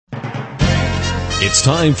It's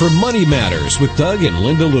time for Money Matters with Doug and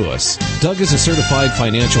Linda Lewis. Doug is a certified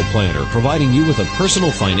financial planner, providing you with a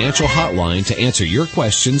personal financial hotline to answer your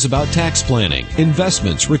questions about tax planning,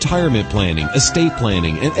 investments, retirement planning, estate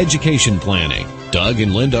planning, and education planning. Doug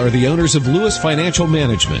and Linda are the owners of Lewis Financial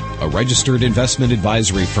Management, a registered investment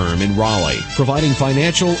advisory firm in Raleigh, providing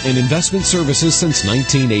financial and investment services since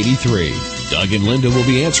 1983. Doug and Linda will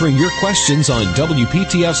be answering your questions on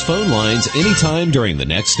WPTF's phone lines anytime during the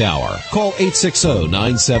next hour. Call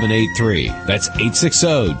 860-9783. That's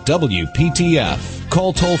 860-WPTF.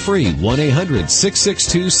 Call toll-free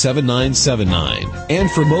 1-800-662-7979.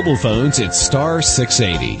 And for mobile phones, it's star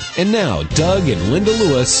 680. And now, Doug and Linda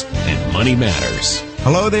Lewis and Money Matters.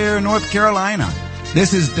 Hello there, North Carolina.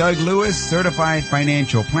 This is Doug Lewis, certified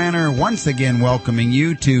financial planner, once again welcoming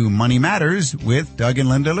you to Money Matters with Doug and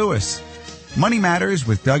Linda Lewis. Money Matters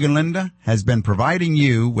with Doug and Linda has been providing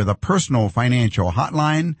you with a personal financial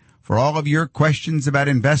hotline for all of your questions about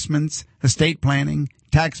investments, estate planning,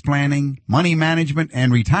 tax planning, money management,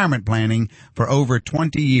 and retirement planning for over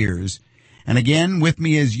 20 years. And again, with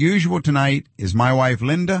me as usual tonight is my wife,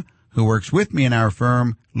 Linda, who works with me in our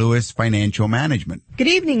firm, Lewis Financial Management. Good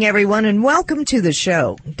evening, everyone, and welcome to the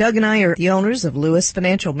show. Doug and I are the owners of Lewis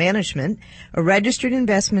Financial Management, a registered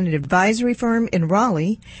investment advisory firm in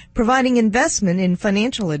Raleigh, providing investment and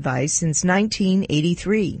financial advice since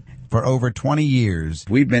 1983. For over 20 years,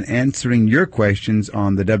 we've been answering your questions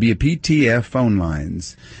on the WPTF phone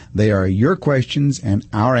lines. They are your questions and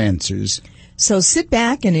our answers. So sit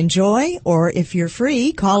back and enjoy, or if you're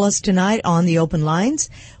free, call us tonight on the open lines.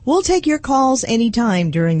 We'll take your calls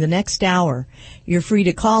anytime during the next hour. You're free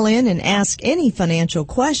to call in and ask any financial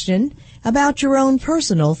question about your own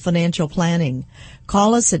personal financial planning.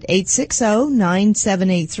 Call us at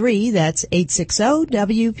 860-9783. That's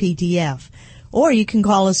 860-WPTF. Or you can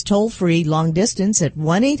call us toll-free long distance at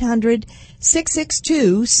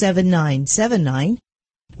 1-800-662-7979.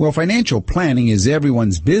 Well, financial planning is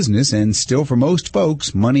everyone's business, and still for most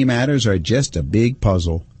folks, money matters are just a big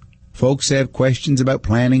puzzle. Folks have questions about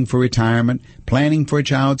planning for retirement, planning for a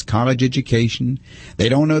child's college education. They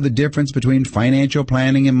don't know the difference between financial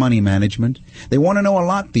planning and money management. They want to know a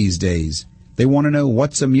lot these days. They want to know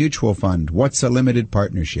what's a mutual fund, what's a limited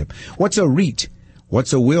partnership, what's a REIT,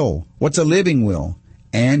 what's a will, what's a living will.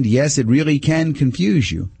 And yes, it really can confuse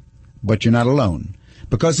you, but you're not alone.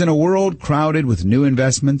 Because in a world crowded with new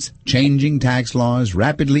investments, changing tax laws,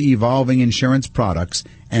 rapidly evolving insurance products,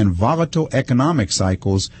 and volatile economic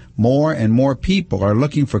cycles, more and more people are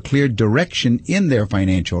looking for clear direction in their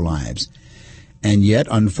financial lives. And yet,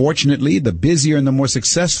 unfortunately, the busier and the more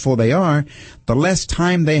successful they are, the less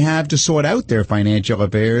time they have to sort out their financial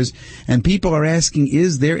affairs, and people are asking,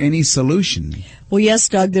 is there any solution? Well, yes,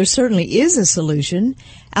 Doug, there certainly is a solution.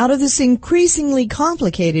 Out of this increasingly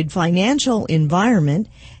complicated financial environment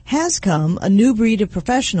has come a new breed of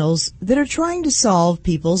professionals that are trying to solve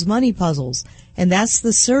people's money puzzles, and that's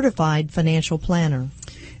the certified financial planner.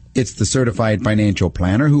 It's the certified financial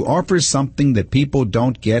planner who offers something that people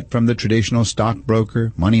don't get from the traditional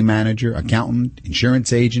stockbroker, money manager, accountant,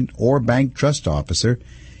 insurance agent, or bank trust officer.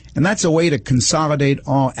 And that's a way to consolidate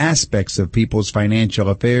all aspects of people's financial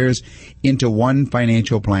affairs into one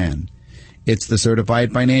financial plan. It's the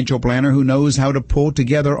certified financial planner who knows how to pull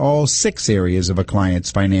together all 6 areas of a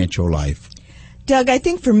client's financial life. Doug, I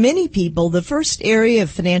think for many people, the first area of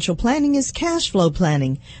financial planning is cash flow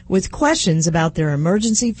planning, with questions about their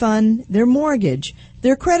emergency fund, their mortgage,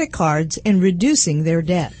 their credit cards, and reducing their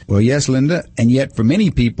debt. Well, yes, Linda, and yet for many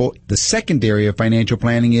people, the second area of financial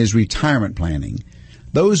planning is retirement planning.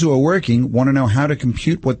 Those who are working want to know how to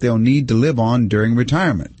compute what they'll need to live on during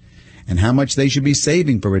retirement and how much they should be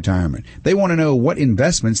saving for retirement. They want to know what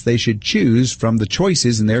investments they should choose from the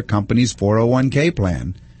choices in their company's 401k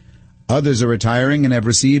plan. Others are retiring and have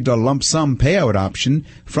received a lump sum payout option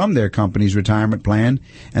from their company's retirement plan,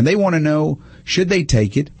 and they want to know, should they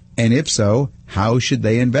take it, and if so, how should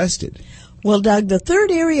they invest it? Well, Doug, the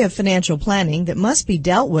third area of financial planning that must be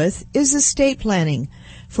dealt with is estate planning.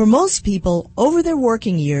 For most people, over their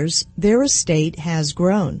working years, their estate has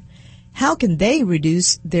grown. How can they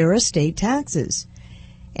reduce their estate taxes?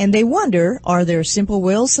 And they wonder, are their simple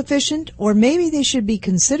wills sufficient, or maybe they should be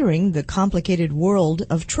considering the complicated world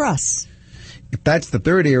of trusts? If that's the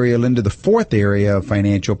third area, Linda, the fourth area of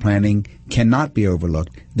financial planning cannot be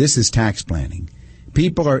overlooked. This is tax planning.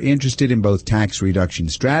 People are interested in both tax reduction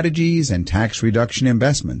strategies and tax reduction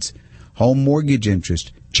investments, home mortgage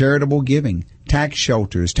interest, charitable giving, tax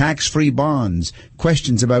shelters, tax-free bonds,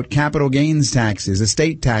 questions about capital gains taxes,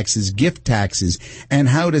 estate taxes, gift taxes, and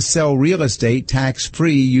how to sell real estate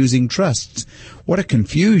tax-free using trusts. What a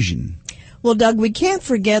confusion. Well, Doug, we can't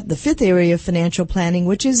forget the fifth area of financial planning,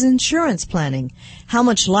 which is insurance planning. How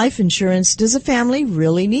much life insurance does a family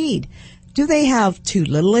really need? Do they have too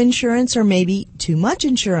little insurance or maybe too much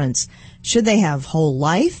insurance? Should they have whole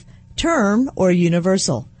life, term, or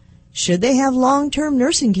universal? Should they have long-term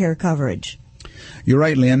nursing care coverage? You're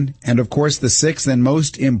right, Lynn. And of course, the sixth and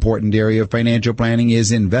most important area of financial planning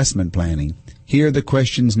is investment planning. Here, the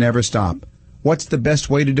questions never stop. What's the best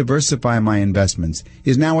way to diversify my investments?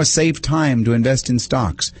 Is now a safe time to invest in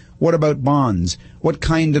stocks? What about bonds? What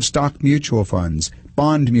kind of stock mutual funds?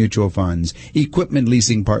 Bond mutual funds? Equipment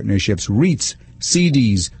leasing partnerships? REITs?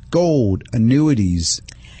 CDs? Gold? Annuities?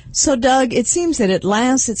 So, Doug, it seems that at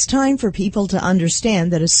last it's time for people to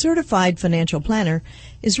understand that a certified financial planner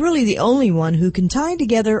is really the only one who can tie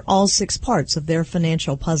together all six parts of their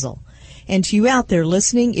financial puzzle. And to you out there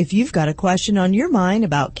listening, if you've got a question on your mind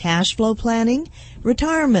about cash flow planning,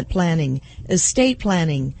 retirement planning, estate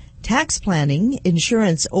planning, tax planning,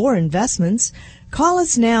 insurance, or investments, call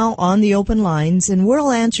us now on the open lines and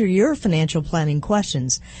we'll answer your financial planning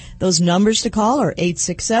questions. Those numbers to call are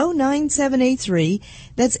 860-9783.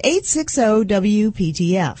 That's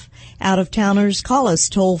 860-WPTF. Out-of-towners, call us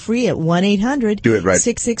toll-free at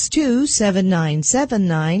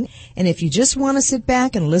 1-800-662-7979. And if you just want to sit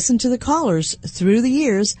back and listen to the callers through the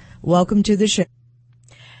years, welcome to the show.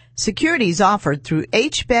 Securities offered through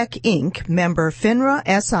HBEC Inc., member FINRA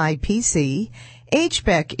SIPC.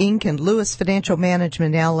 HBEC Inc. and Lewis Financial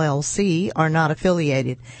Management LLC are not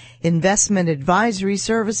affiliated. Investment advisory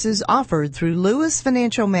services offered through Lewis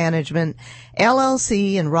Financial Management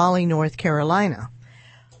LLC in Raleigh, North Carolina.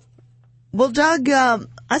 Well, Doug, I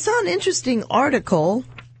saw an interesting article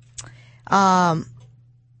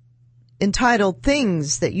entitled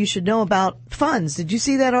Things That You Should Know About Funds. Did you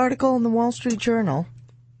see that article in the Wall Street Journal?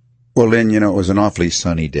 Well, Lynn, it was an awfully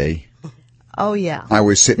sunny day. Oh, yeah. I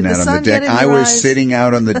was sitting out on the deck. I was sitting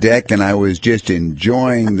out on the deck and I was just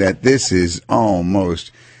enjoying that. This is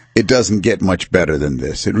almost, it doesn't get much better than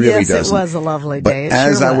this. It really doesn't. Yes, it was a lovely day. But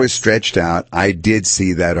as I was stretched out, I did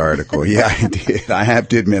see that article. Yeah, I did. I have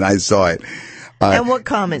to admit, I saw it. And what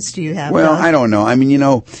comments do you have? Well, I don't know. I mean,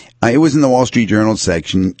 it was in the Wall Street Journal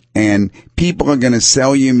section, and people are going to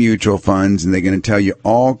sell you mutual funds, and they're going to tell you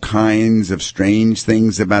all kinds of strange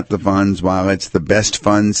things about the funds, while it's the best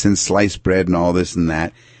fund since sliced bread and all this and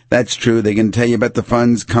that. That's true. They're going to tell you about the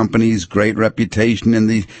funds company's great reputation and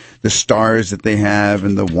the stars that they have,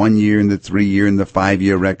 and the 1 year and the 3 year and the 5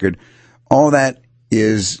 year record. All that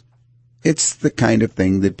it's the kind of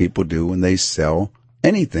thing that people do when they sell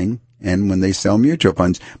anything. And when they sell mutual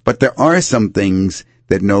funds. But there are some things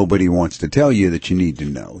that nobody wants to tell you that you need to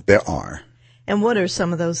know. There are. And what are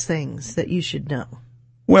some of those things that you should know?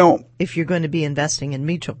 Well, if you're going to be investing in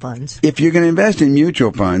mutual funds. If you're going to invest in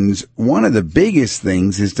mutual funds, one of the biggest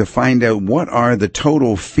things is to find out what are the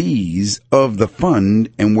total fees of the fund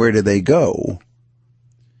and where do they go.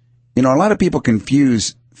 A lot of people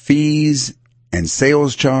confuse fees and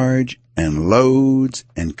sales charge and loads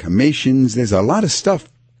and commissions. There's a lot of stuff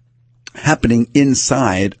happening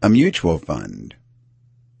inside a mutual fund.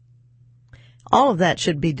 All of that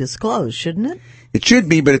should be disclosed, shouldn't it? It should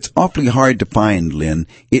be, but it's awfully hard to find, Lynn.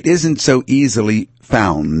 It isn't so easily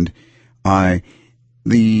found. The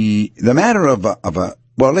matter of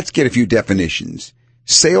well, let's get a few definitions.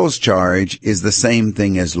 Sales charge is the same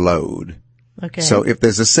thing as load. Okay. So if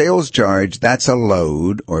there's a sales charge, that's a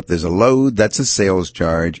load, or if there's a load, that's a sales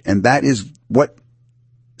charge, and that is what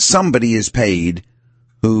somebody is paid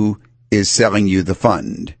who is selling you the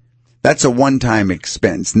fund. That's a one-time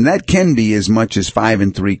expense, and that can be as much as 5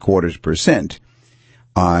 3/4%.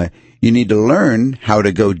 You need to learn how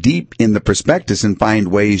to go deep in the prospectus and find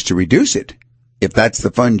ways to reduce it. If that's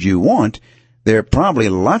the fund you want, there are probably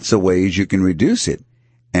lots of ways you can reduce it.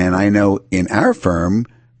 And I know in our firm,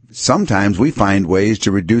 sometimes we find ways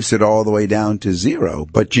to reduce it all the way down to zero,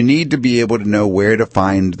 but you need to be able to know where to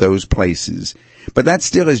find those places. But that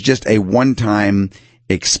still is just a one-time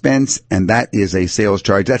expense, and that is a sales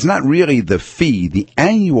charge. That's not really the fee. The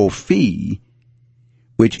annual fee,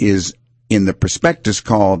 which is in the prospectus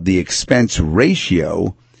called the expense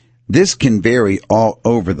ratio, this can vary all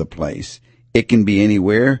over the place. It can be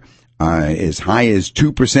anywhere as high as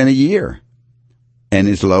 2% a year and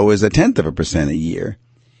as low as 0.1% a year.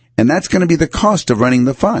 And that's going to be the cost of running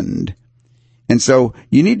the fund. And so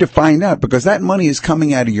you need to find out, because that money is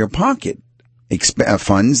coming out of your pocket.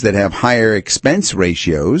 Funds that have higher expense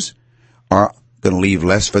ratios are going to leave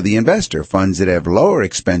less for the investor. Funds that have lower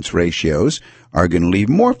expense ratios are going to leave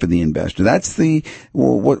more for the investor. That's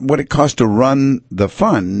what it costs to run the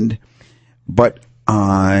fund. But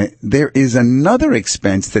there is another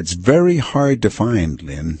expense that's very hard to find,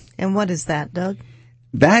 Lynn. And what is that, Doug?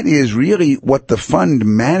 That is really what the fund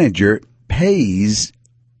manager pays.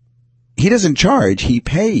 He doesn't charge, he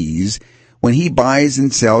pays when he buys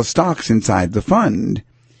and sells stocks inside the fund.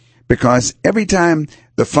 Because every time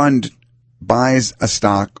the fund buys a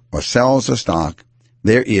stock or sells a stock,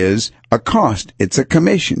 there is a cost. It's a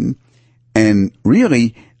commission. And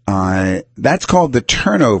really, that's called the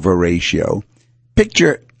turnover ratio.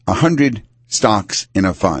 Picture 100 stocks in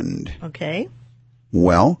a fund. Okay.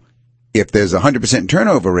 Well, if there's a 100%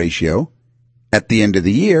 turnover ratio at the end of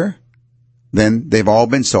the year, then they've all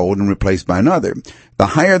been sold and replaced by another. The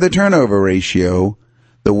higher the turnover ratio,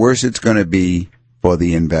 the worse it's going to be for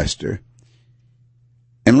the investor.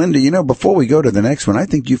 And Linda, before we go to the next one, I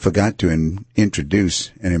think you forgot to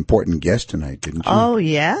introduce an important guest tonight, didn't you? Oh,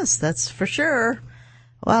 yes, that's for sure.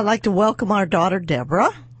 Well, I'd like to welcome our daughter,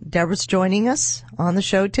 Deborah. Deborah's joining us on the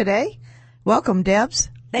show today. Welcome, Debs.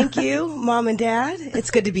 Thank you, Mom and Dad.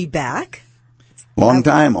 It's good to be back. Long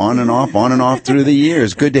time, on and off through the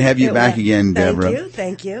years. Good to have you back again, Deborah.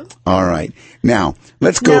 Thank you. All right. Now,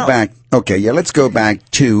 let's go back. Okay, let's go back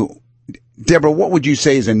to, Deborah, what would you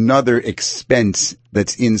say is another expense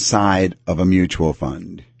that's inside of a mutual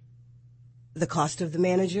fund? The cost of the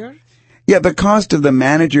manager? Yeah, the cost of the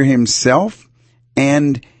manager himself.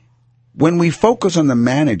 And when we focus on the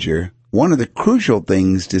manager, one of the crucial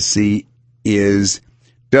things to see is,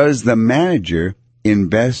 does the manager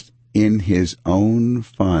invest in his own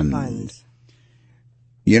funds?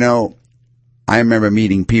 I remember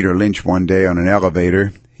meeting Peter Lynch one day on an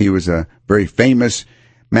elevator. He was a very famous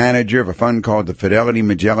manager of a fund called the Fidelity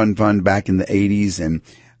Magellan Fund back in the 80s, and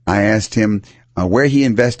I asked him where he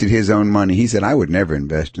invested his own money. He said, I would never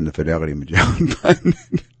invest in the Fidelity Magellan Fund.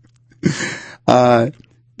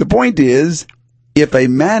 The point is, if a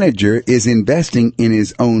manager is investing in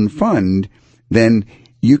his own fund, then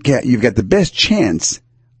you've got the best chance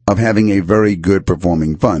of having a very good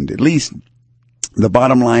performing fund. At least the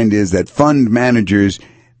bottom line is that fund managers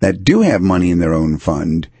that do have money in their own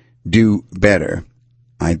fund do better.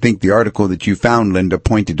 I think the article that you found, Linda,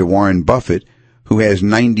 pointed to Warren Buffett, who has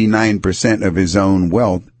 99% of his own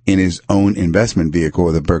wealth in his own investment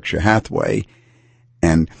vehicle, the Berkshire Hathaway.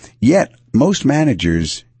 And yet, most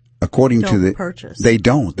managers, according to they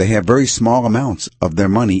don't. They have very small amounts of their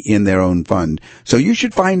money in their own fund. So you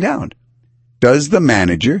should find out, does the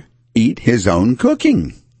manager eat his own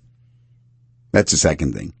cooking? That's the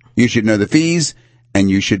second thing. You should know the fees,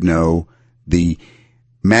 and you should know the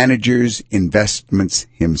manager's investments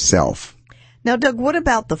himself. Now, Doug, what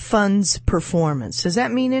about the fund's performance? Does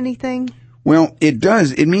that mean anything? Well, it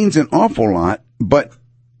does. It means an awful lot, but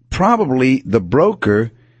probably the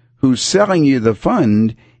broker who's selling you the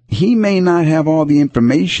fund, he may not have all the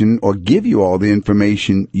information or give you all the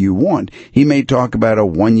information you want. He may talk about a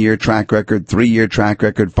 1-year track record, 3-year track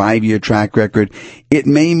record, 5-year track record. It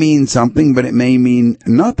may mean something, but it may mean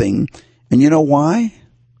nothing. And you know why?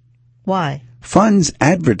 Why? Funds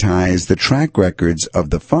advertise the track records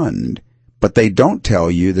of the fund, but they don't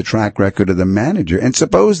tell you the track record of the manager. And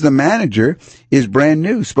suppose the manager is brand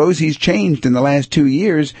new. Suppose he's changed in the last 2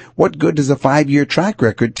 years. What good does a 5-year track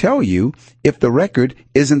record tell you if the record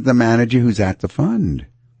isn't the manager who's at the fund?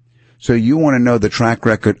 So you want to know the track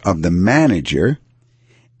record of the manager.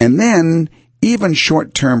 And then even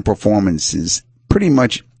short-term performances, pretty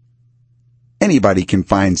much anybody can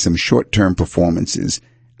find some short-term performances.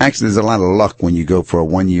 Actually, there's a lot of luck when you go for a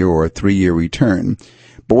 1-year or a 3-year return.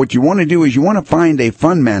 But what you want to do is you want to find a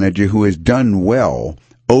fund manager who has done well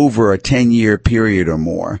over a 10-year period or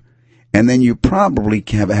more. And then you probably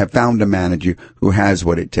have found a manager who has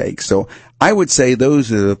what it takes. So I would say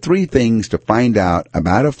those are the 3 things to find out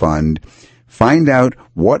about a fund. Find out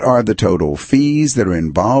what are the total fees that are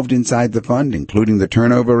involved inside the fund, including the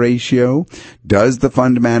turnover ratio. Does the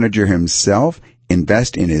fund manager himself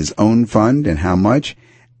invest in his own fund and how much?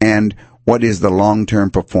 And what is the long-term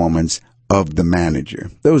performance of the manager?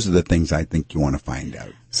 Those are the things I think you want to find out.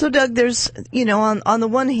 So, Doug, there's, on the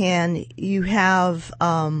one hand, you have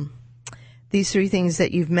these 3 things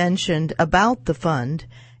that you've mentioned about the fund.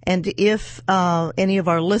 And if any of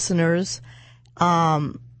our listeners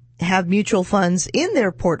have mutual funds in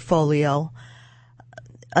their portfolio,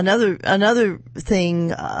 another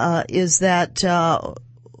thing is that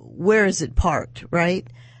where is it parked, right?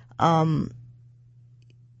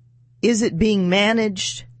 Is it being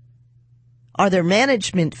managed? Are there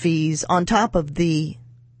management fees on top of the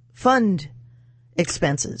fund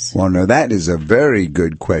expenses? Well, no, that is a very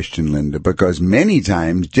good question, Linda, because many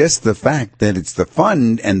times just the fact that it's the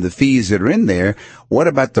fund and the fees that are in there, what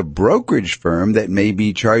about the brokerage firm that may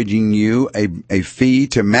be charging you a fee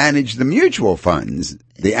to manage the mutual funds,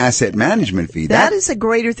 the asset management fee? That is a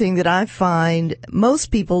greater thing that I find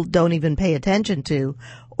most people don't even pay attention to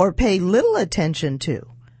or pay little attention to.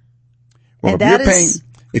 Well, And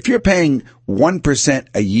if you're paying 1%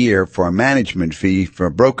 a year for a management fee for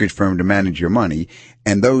a brokerage firm to manage your money,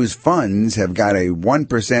 and those funds have got a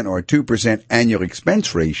 1% or 2% annual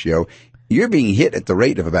expense ratio, you're being hit at the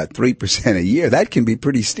rate of about 3% a year. That can be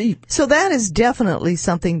pretty steep. So that is definitely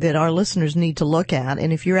something that our listeners need to look at.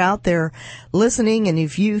 And if you're out there listening and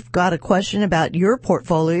if you've got a question about your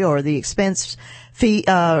portfolio or the expense fee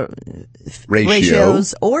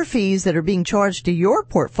ratios or fees that are being charged to your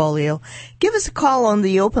portfolio, give us a call on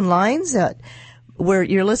the open lines where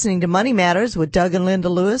you're listening to Money Matters with Doug and Linda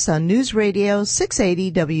Lewis on News Radio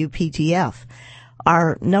 680 WPTF.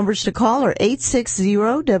 Our numbers to call are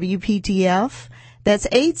 860-WPTF. That's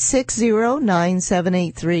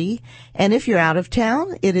 860-9783. And if you're out of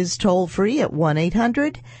town, it is toll free at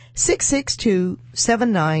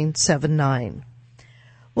 1-800-662-7979.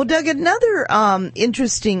 Well, Doug, another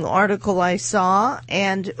interesting article I saw,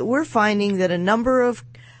 and we're finding that a number of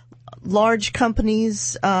large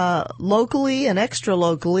companies locally and extra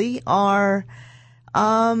locally are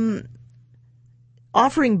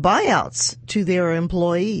offering buyouts to their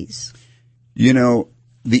employees. You know,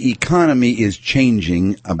 the economy is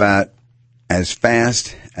changing about as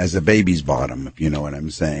fast as a baby's bottom, if you know what I'm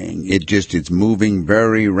saying. It's moving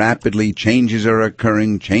very rapidly. Changes are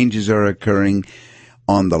occurring.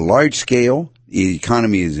 On the large scale, the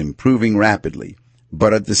economy is improving rapidly.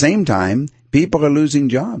 But at the same time, people are losing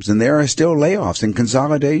jobs, and there are still layoffs and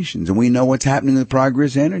consolidations, and we know what's happening with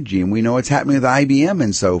Progress Energy, and we know what's happening with IBM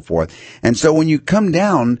and so forth. And so when you come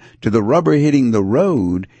down to the rubber hitting the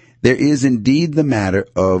road, there is indeed the matter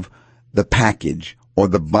of the package or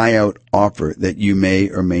the buyout offer that you may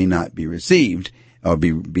or may not be received, or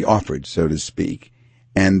be offered, so to speak.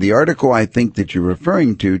 And the article I think that you're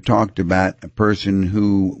referring to talked about a person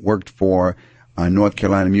who worked for North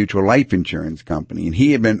Carolina Mutual Life Insurance Company, and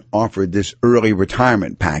he had been offered this early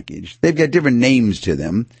retirement package. They've got different names to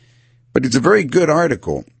them, but it's a very good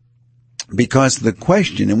article because the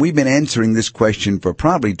question, and we've been answering this question for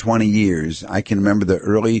probably 20 years. I can remember the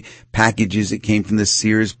early packages that came from the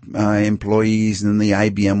Sears employees and then the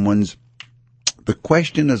IBM ones. The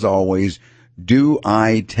question is always, do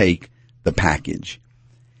I take the package?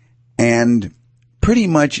 And pretty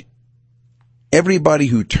much everybody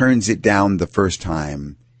who turns it down the first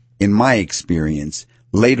time, in my experience,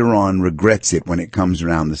 later on regrets it when it comes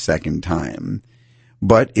around the second time.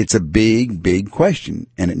 But it's a big, big question,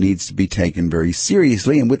 and it needs to be taken very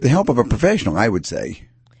seriously and with the help of a professional, I would say.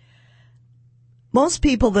 Most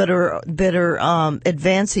people that are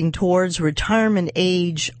advancing towards retirement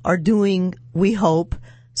age are doing, we hope,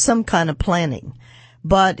 some kind of planning.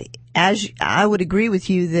 But as I would agree with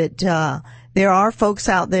you that there are folks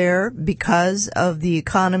out there because of the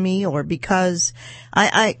economy or because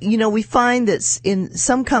we find that in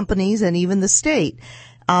some companies and even the state,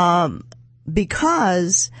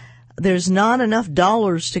 because there's not enough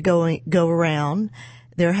dollars to go around,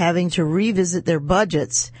 they're having to revisit their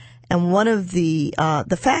budgets. And one of the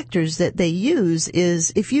factors that they use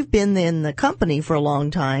is if you've been in the company for a long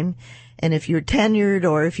time, and if you're tenured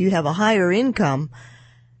or if you have a higher income,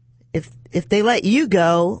 if they let you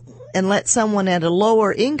go and let someone at a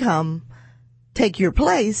lower income take your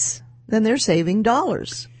place, then they're saving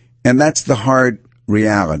dollars. And that's the hard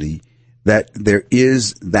reality, that there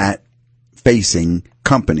is that facing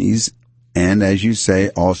companies and, as you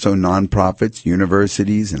say, also nonprofits,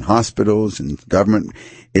 universities and hospitals and government.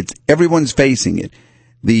 Everyone's facing it.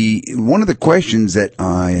 One of the questions that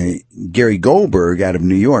Gary Goldberg out of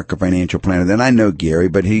New York, a financial planner, then I know Gary,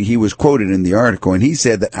 but he was quoted in the article, and he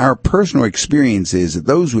said that our personal experience is that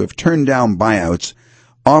those who have turned down buyouts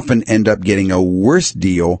often end up getting a worse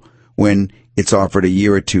deal when it's offered a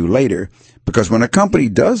year or two later. Because when a company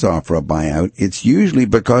does offer a buyout, it's usually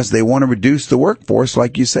because they want to reduce the workforce,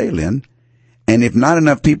 like you say, Lynn. And if not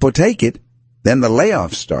enough people take it, then the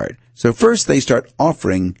layoffs start. So first they start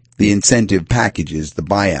offering the incentive packages, the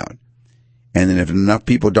buyout. And then if enough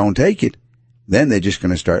people don't take it, then they're just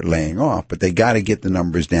going to start laying off. But they got to get the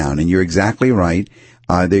numbers down. And you're exactly right.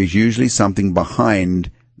 There's usually something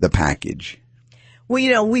behind the package.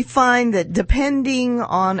 Well, we find that depending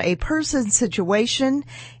on a person's situation,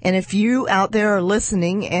 and if you out there are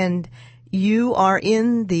listening and you are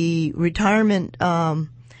in the retirement,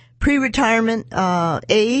 pre-retirement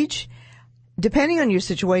age, depending on your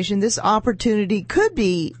situation, this opportunity could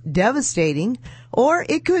be devastating or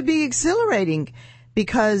it could be exhilarating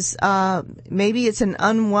because maybe it's an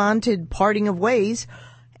unwanted parting of ways.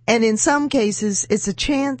 And in some cases, it's a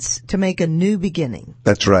chance to make a new beginning.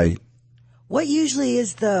 That's right. What usually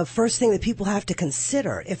is the first thing that people have to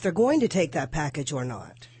consider if they're going to take that package or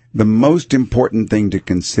not? The most important thing to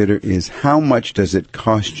consider is how much does it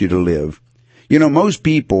cost you to live? You know, most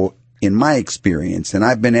people, in my experience, and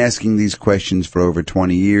I've been asking these questions for over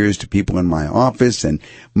 20 years to people in my office, and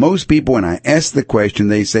most people, when I ask the question,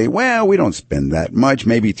 they say, well, we don't spend that much,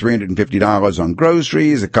 maybe $350 on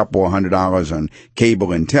groceries, a couple of $100 on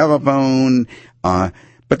cable and telephone,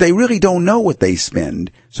 but they really don't know what they spend.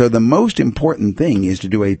 So the most important thing is to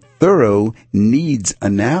do a thorough needs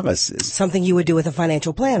analysis. Something you would do with a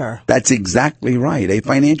financial planner. That's exactly right. A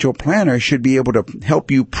financial planner should be able to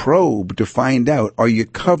help you probe to find out, are you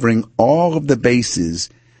covering all of the bases?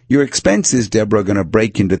 Your expenses, Deborah, are going to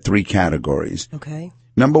break into 3 categories. Okay.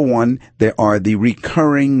 Number 1, there are the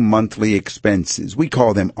recurring monthly expenses. We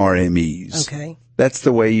call them RMEs. Okay. That's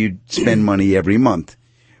the way you spend money every month.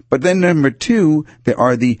 But then number 2, there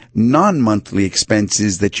are the non-monthly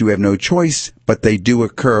expenses that you have no choice, but they do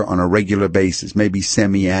occur on a regular basis, maybe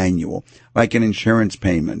semi-annual, like an insurance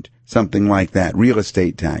payment, something like that, real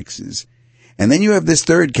estate taxes. And then you have this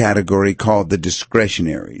third category called the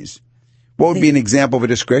discretionaries. What would be an example of a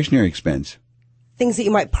discretionary expense? Things that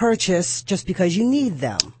you might purchase just because you need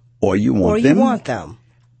them. Or you want Or them. you want them.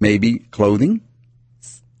 Maybe clothing,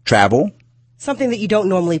 travel. Something that you don't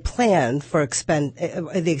normally plan for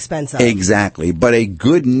the expense of. Exactly. But a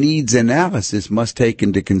good needs analysis must take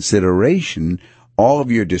into consideration all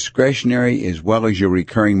of your discretionary as well as your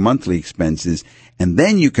recurring monthly expenses. And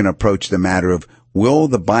then you can approach the matter of, will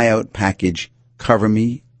the buyout package cover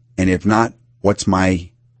me? And if not, what's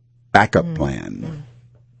my backup plan?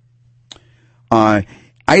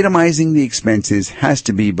 Itemizing the expenses has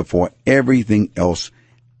to be before everything else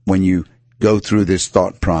when you go through this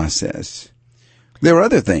thought process. There are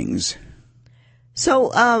other things.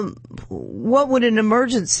 So, what would an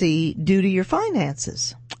emergency do to your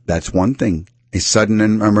finances? That's one thing, a sudden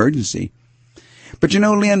emergency. But you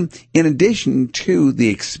know, Lynn, in addition to the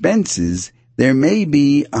expenses, there may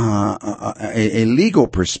be a legal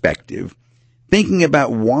perspective, thinking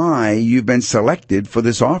about why you've been selected for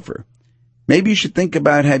this offer. Maybe you should think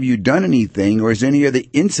about, have you done anything or is there any other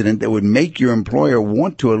incident that would make your employer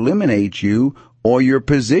want to eliminate you or your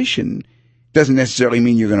position? Doesn't necessarily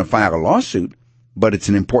mean you're going to file a lawsuit, but it's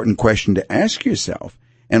an important question to ask yourself.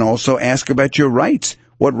 And also ask about your rights.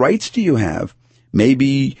 What rights do you have?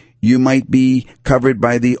 Maybe you might be covered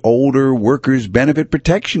by the Older Workers Benefit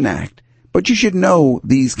Protection Act, but you should know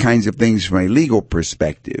these kinds of things from a legal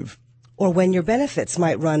perspective. Or when your benefits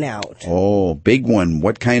might run out. Oh, big one.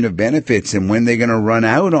 What kind of benefits and when they're going to run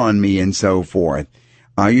out on me and so forth.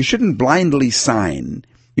 You shouldn't blindly sign.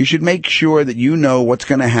 You should make sure that you know what's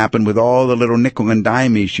going to happen with all the little nickel and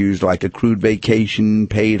dime issues like accrued vacation,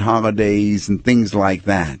 paid holidays, and things like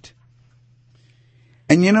that.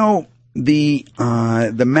 And you know, the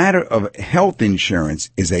matter of health insurance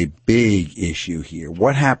is a big issue here.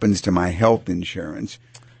 What happens to my health insurance?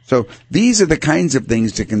 So these are the kinds of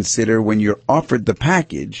things to consider when you're offered the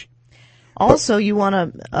package. Also, you want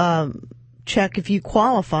to check if you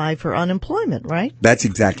qualify for unemployment, right? That's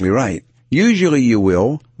exactly right. Usually you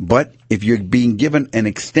will, but if you're being given an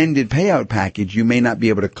extended payout package, you may not be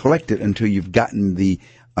able to collect it until you've gotten the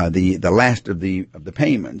last of the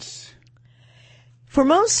payments. For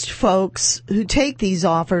most folks who take these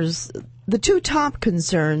offers, the 2 top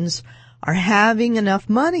concerns are having enough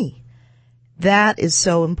money. That is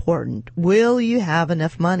so important. Will you have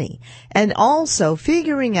enough money? And also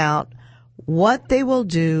figuring out what they will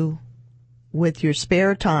do with your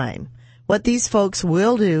spare time. What these folks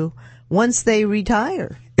will do once they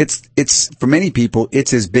retire. It's for many people,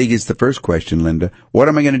 it's as big as the first question, Linda. What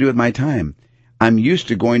am I going to do with my time? I'm used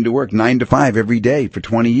to going to work 9 to 5 every day for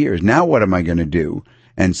 20 years. Now what am I going to do?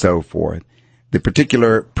 And so forth. The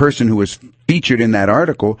particular person who was featured in that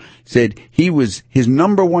article said his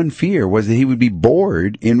number one fear was that he would be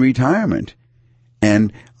bored in retirement.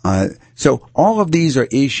 And so all of these are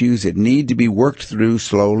issues that need to be worked through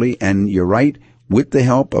slowly, and you're right, with the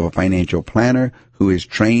help of a financial planner who is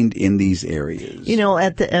trained in these areas. You know,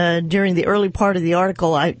 during the early part of the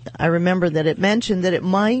article, I remember that it mentioned that it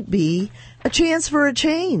might be a chance for a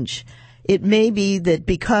change. It may be that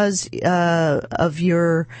because of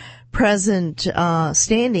your present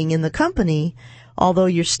standing in the company, although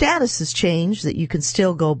your status has changed, that you can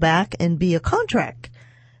still go back and be a contract,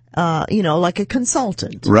 like a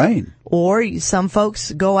consultant. Right. Or some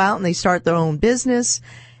folks go out and they start their own business,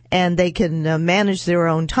 and they can manage their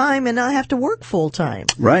own time and not have to work full time.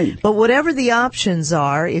 Right. But whatever the options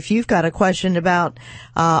are, if you've got a question about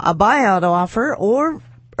a buyout offer or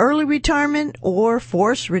early retirement or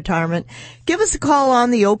forced retirement, give us a call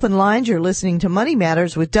on the open lines. You're listening to Money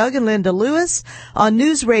Matters with Doug and Linda Lewis on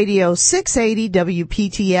News Radio 680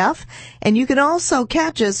 WPTF. And you can also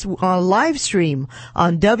catch us on live stream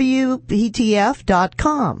on WPTF.com.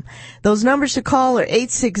 Those numbers to call are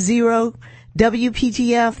 860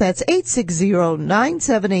 WPTF, that's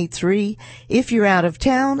 860-9783. If you're out of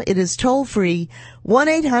town, it is toll free,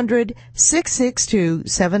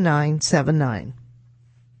 1-800-662-7979.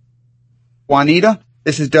 Juanita,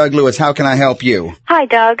 this is Doug Lewis. How can I help you? Hi,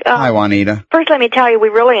 Doug. Hi, Juanita. First, let me tell you, we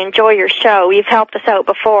really enjoy your show. You've helped us out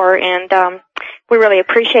before, and we really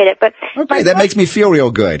appreciate it. But okay, that makes me feel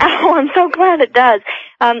real good. Oh, I'm so glad it does.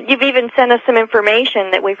 You've even sent us some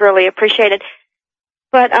information that we've really appreciated.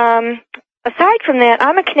 But aside from that,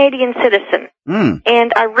 I'm a Canadian citizen,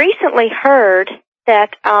 and I recently heard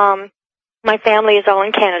that my family is all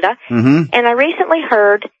in Canada, and I recently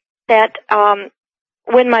heard that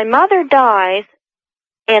when my mother dies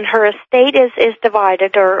and her estate is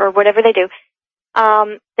divided or whatever they do,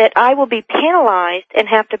 that I will be penalized and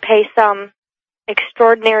have to pay some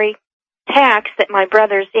extraordinary tax that my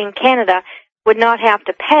brothers in Canada would not have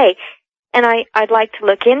to pay. And I'd like to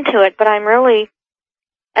look into it, but I'm really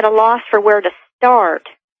at a loss for where to start.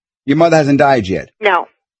 Your mother hasn't died yet? No.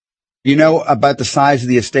 You know about the size of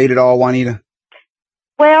the estate at all, Juanita?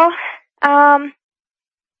 Well,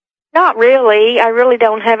 not really. I really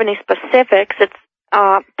don't have any specifics. It's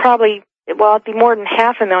probably, well, it'd be more than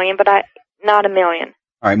 $500,000, but not $1 million.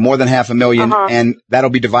 All right, more than $500,000, and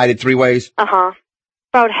that'll be divided 3 ways? About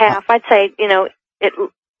half. I'd say,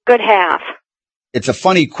 good half. It's a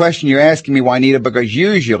funny question you're asking me, Juanita, because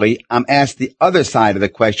usually I'm asked the other side of the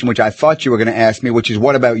question, which I thought you were going to ask me, which is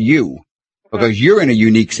what about you? Because you're in a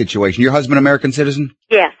unique situation. Your husband, American citizen?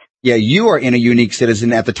 Yes. Yeah, you are in a unique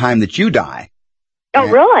citizen at the time that you die. Oh,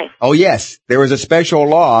 really? Oh, yes. There is a special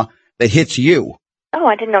law that hits you. Oh,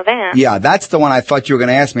 I didn't know that. Yeah, that's the one I thought you were going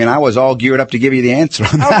to ask me, and I was all geared up to give you the answer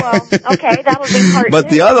on that. Oh, well, okay, that'll be part But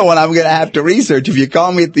the other one I'm going to have to research. If you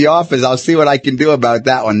call me at the office, I'll see what I can do about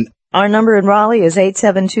that one. Our number in Raleigh is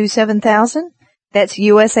 872-7000. That's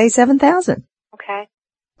USA 7000. Okay.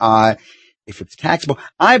 If it's taxable,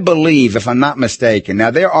 I believe, if I'm not mistaken, now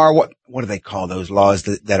there are what do they call those laws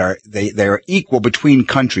that are equal between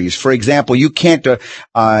countries? For example, you can't,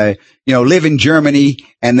 live in Germany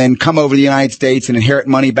and then come over to the United States and inherit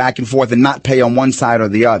money back and forth and not pay on one side or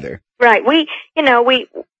the other. Right. We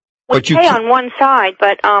pay on one side,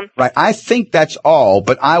 but Right. I think that's all,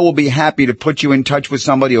 but I will be happy to put you in touch with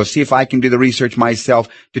somebody or see if I can do the research myself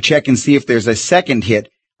to check and see if there's a second hit.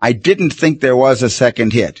 I didn't think there was a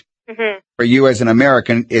second hit. For you as an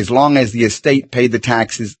American, as long as the estate paid the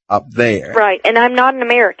taxes up there. Right, and I'm not an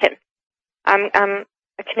American. I'm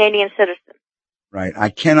a Canadian citizen. Right. I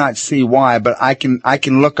cannot see why, but I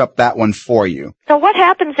can look up that one for you. So what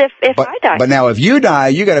happens if I die? But now if you die,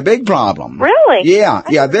 you got a big problem. Really?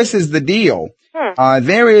 Yeah, this is the deal.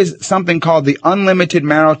 There is something called the unlimited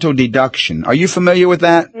marital deduction. Are you familiar with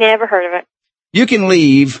that? Never heard of it. You can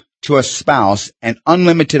leave to a spouse an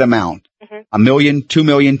unlimited amount. $1 million, $2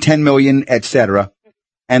 million, $10 million, etc.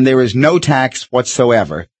 And there is no tax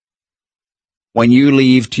whatsoever when you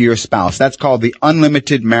leave to your spouse. That's called the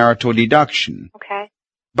unlimited marital deduction. Okay.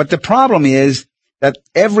 But the problem is that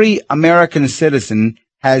every American citizen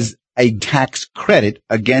has a tax credit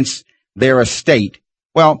against their estate.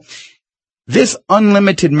 Well, this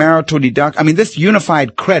unlimited marital deduction, this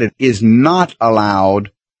unified credit is not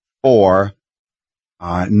allowed for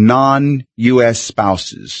non-U.S.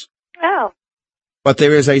 spouses. Oh. But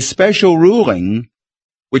there is a special ruling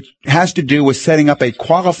which has to do with setting up a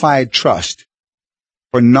qualified trust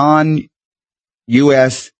for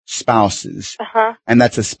non-U.S. spouses. And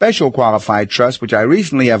that's a special qualified trust, which I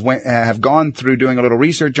recently have gone through doing a little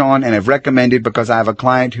research on and have recommended because I have a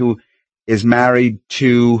client who is married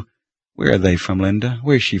to, where are they from, Linda?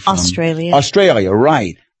 Where is she from? Australia. Australia,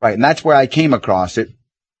 right. And that's where I came across it.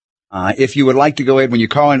 If you would like to go ahead when you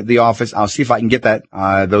call in at the office, I'll see if I can get that,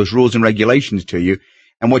 those rules and regulations to you.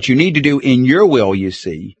 And what you need to do in your will, you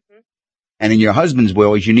see, and in your husband's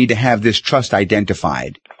will is you need to have this trust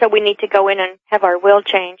identified. So we need to go in and have our will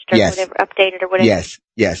changed or whatever, updated or whatever.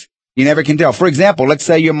 Yes. You never can tell. For example, let's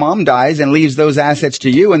say your mom dies and leaves those assets to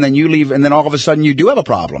you and then you leave and then all of a sudden you do have a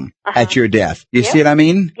problem at your death. You see what I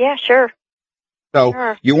mean? Yeah, sure.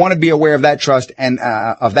 So you want to be aware of that trust and,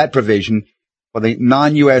 of that provision for the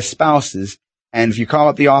non-U.S. spouses. And if you call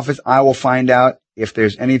up the office, I will find out if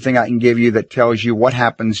there's anything I can give you that tells you what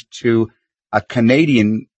happens to a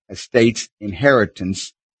Canadian estate's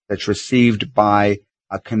inheritance that's received by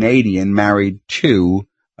a Canadian married to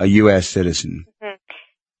a U.S. citizen. Mm-hmm.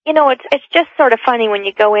 You know, it's just sort of funny when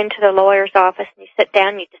you go into the lawyer's office and you sit down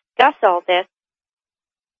and you discuss all this.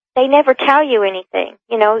 They never tell you anything,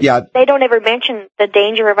 you know. Yeah. They don't ever mention the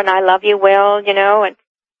danger of an I love you will, you know. And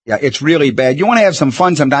yeah, it's really bad. You want to have some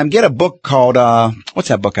fun sometime, get a book called, what's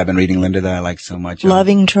that book I've been reading, Linda, that I like so much?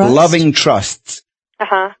 Loving Trust? Loving Trusts.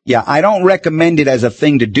 Uh-huh. Yeah, I don't recommend it as a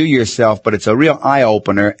thing to do yourself, but it's a real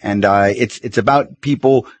eye-opener, and it's about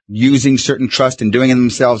people using certain trust and doing it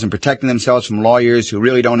themselves and protecting themselves from lawyers who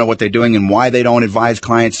really don't know what they're doing and why they don't advise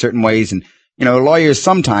clients certain ways. And, you know, lawyers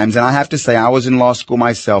sometimes, and I have to say, I was in law school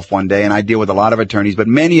myself one day, and I deal with a lot of attorneys, but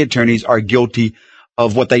many attorneys are guilty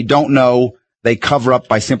of what they don't know. They cover up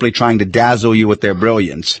by simply trying to dazzle you with their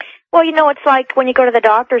brilliance. Well, you know, it's like when you go to the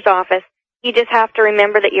doctor's office. You just have to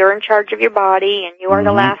remember that you're in charge of your body and you are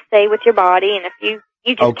the last say with your body. And if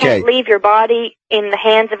you just can't leave your body in the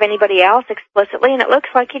hands of anybody else explicitly, and it looks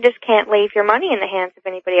like you just can't leave your money in the hands of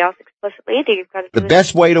anybody else explicitly either. You've got to do the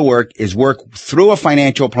best way to work is work through a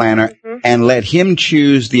financial planner and let him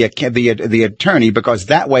choose the attorney, because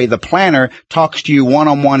that way the planner talks to you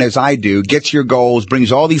one-on-one as I do, gets your goals,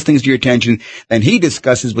 brings all these things to your attention, then he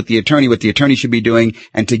discusses with the attorney should be doing,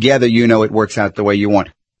 and together you know it works out the way you want.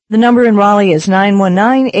 The number in Raleigh is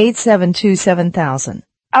 919-872-7000.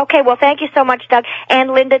 Okay, well, thank you so much, Doug,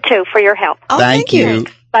 and Linda, too, for your help. Oh, thank you.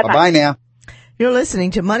 Bye-bye now. You're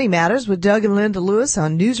listening to Money Matters with Doug and Linda Lewis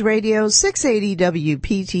on News Radio 680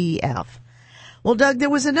 WPTF. Well, Doug, there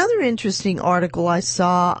was another interesting article I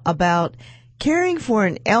saw about caring for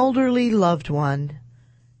an elderly loved one.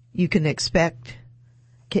 You can expect,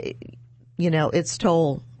 you know, it's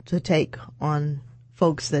toll to take on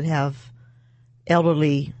folks that have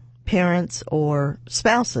elderly parents or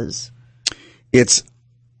spouses. It's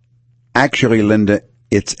actually, Linda,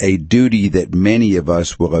 it's a duty that many of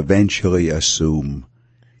us will eventually assume.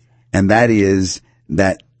 And that is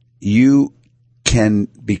that you can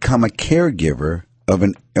become a caregiver of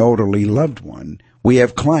an elderly loved one. We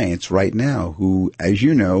have clients right now who, as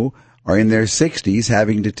you know, are in their 60s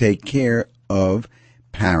having to take care of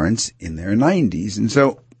parents in their 90s. And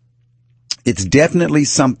so it's definitely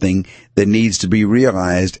something that needs to be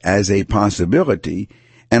realized as a possibility.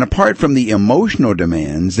 And apart from the emotional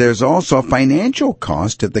demands, there's also a financial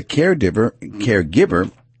cost that the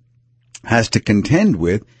caregiver has to contend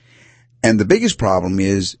with. And the biggest problem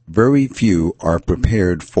is very few are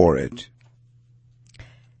prepared for it.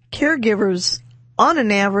 Caregivers, on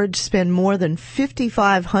an average, spend more than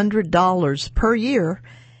 $5,500 per year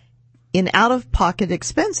in out-of-pocket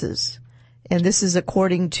expenses. And this is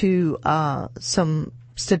according to some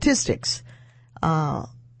statistics. And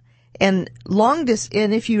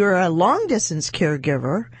if you are a long distance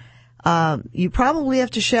caregiver, you probably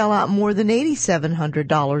have to shell out more than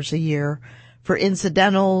 $8,700 a year for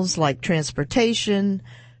incidentals like transportation,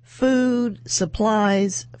 food,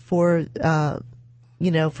 supplies for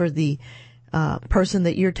for the person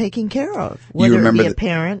that you're taking care of, whether it be a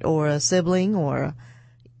parent or a sibling or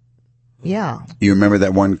yeah. You remember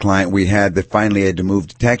that one client we had that finally had to move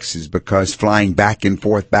to Texas because flying back and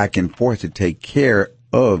forth to take care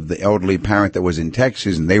of the elderly parent that was in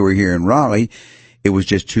Texas and they were here in Raleigh, it was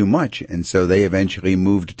just too much. And so they eventually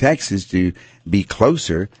moved to Texas to be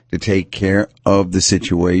closer to take care of the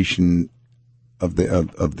situation of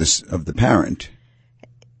the parent.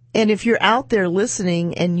 And if you're out there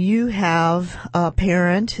listening and you have a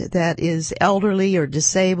parent that is elderly or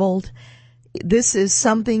disabled, this is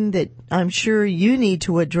something that I'm sure you need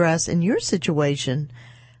to address in your situation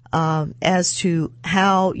as to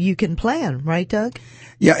how you can plan, right, Doug?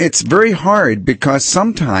 Yeah, it's very hard because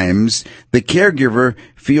sometimes the caregiver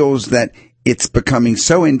feels that it's becoming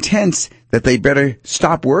so intense that they better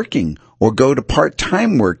stop working or go to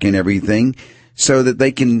part-time work and everything so that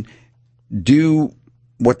they can do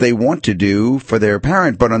what they want to do for their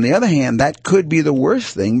parent. But on the other hand, that could be the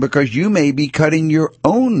worst thing because you may be cutting your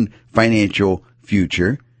own financial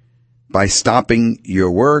future by stopping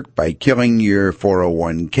your work, by killing your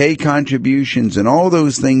 401k contributions and all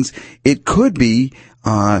those things. It could be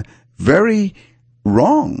very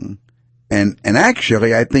wrong. And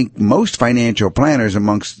actually, I think most financial planners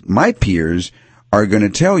amongst my peers are going to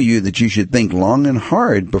tell you that you should think long and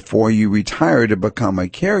hard before you retire to become a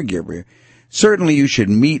caregiver. Certainly, you should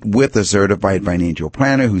meet with a certified financial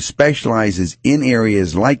planner who specializes in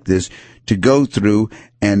areas like this to go through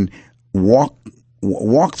and walk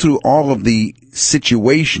through all of the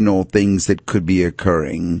situational things that could be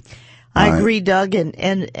occurring. I agree, Doug,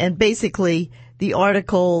 and basically the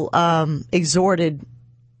article exhorted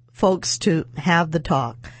folks to have the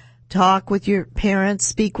talk Talk with your parents,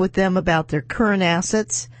 speak with them about their current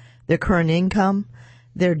assets, their current income,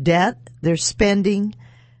 their debt, their spending,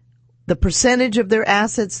 the percentage of their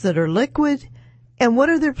assets that are liquid, and what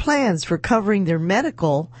are their plans for covering their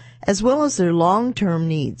medical as well as their long-term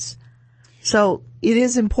needs. So it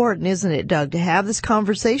is important, isn't it, Doug, to have this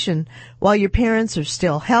conversation while your parents are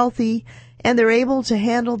still healthy and they're able to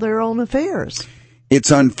handle their own affairs. It's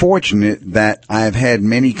unfortunate that I've had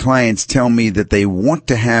many clients tell me that they want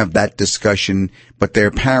to have that discussion, but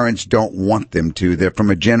their parents don't want them to. They're from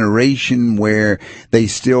a generation where they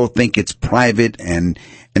still think it's private, and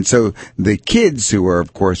so the kids, who are,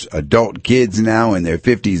 of course, adult kids now in their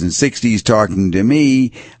 50s and 60s talking to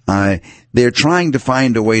me, they're trying to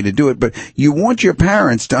find a way to do it. But you want your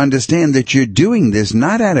parents to understand that you're doing this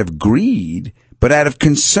not out of greed, but out of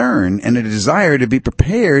concern and a desire to be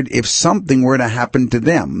prepared if something were to happen to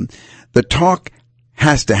them. The talk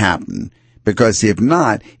has to happen, because if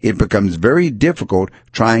not, it becomes very difficult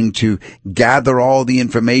trying to gather all the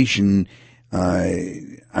information.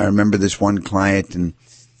 I remember this one client, and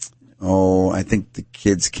I think the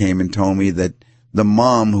kids came and told me that the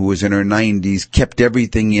mom, who was in her 90s, kept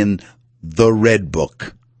everything in the Red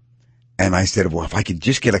Book. And I said, well, if I could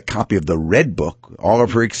just get a copy of the Red Book, all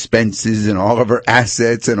of her expenses and all of her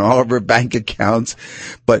assets and all of her bank accounts.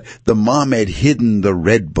 But the mom had hidden the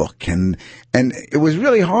Red Book, and it was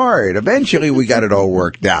really hard. Eventually we got it all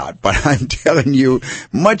worked out, but I'm telling you,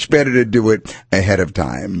 much better to do it ahead of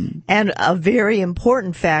time. And a very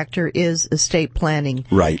important factor is estate planning.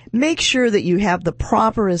 Right. Make sure that you have the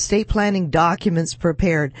proper estate planning documents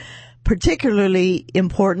prepared. Particularly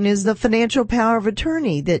important is the financial power of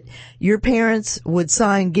attorney that your parents would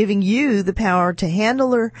sign, giving you the power to handle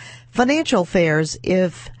their financial affairs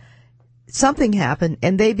if something happened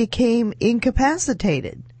and they became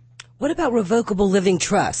incapacitated. What about revocable living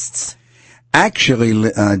trusts?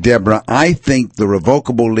 Actually, Deborah, I think the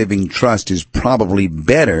revocable living trust is probably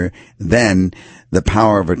better than the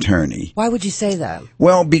power of attorney. Why would you say that?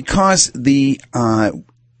 Well, because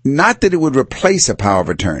not that it would replace a power of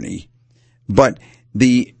attorney, but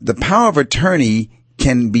the power of attorney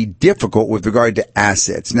can be difficult with regard to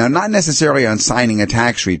assets. Now, not necessarily on signing a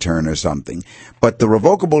tax return or something, but the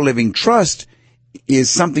revocable living trust is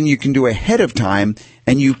something you can do ahead of time,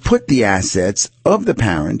 and you put the assets of the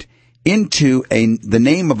parent into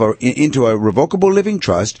a revocable living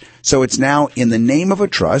trust. So it's now in the name of a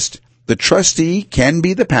trust. The trustee can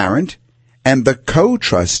be the parent, and the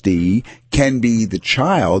co-trustee can be the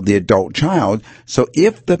child, the adult child. So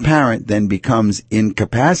if the parent then becomes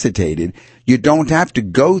incapacitated, you don't have to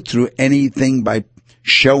go through anything by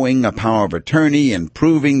showing a power of attorney and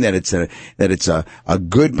proving that it's a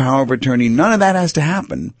good power of attorney. None of that has to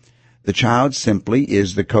happen. The child simply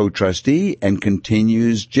is the co-trustee and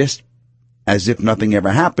continues just as if nothing ever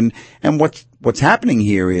happened. And what's happening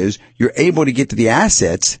here is you're able to get to the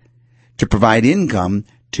assets to provide income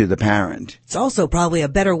to the parent. It's also probably a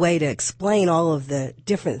better way to explain all of the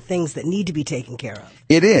different things that need to be taken care of.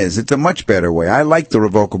 It is. It's a much better way. I like the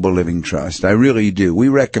revocable living trust. I really do. We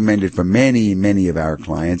recommend it for many, many of our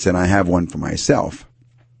clients, and I have one for myself.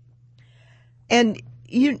 And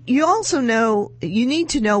you also know, you need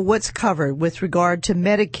to know what's covered with regard to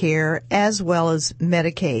Medicare as well as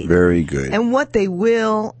Medicaid. Very good. And what they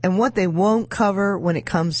will and what they won't cover when it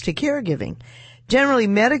comes to caregiving. Generally,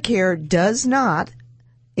 Medicare does not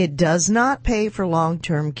pay for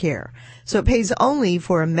long-term care. So it pays only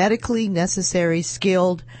for a medically necessary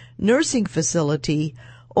skilled nursing facility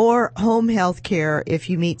or home health care if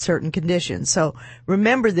you meet certain conditions. So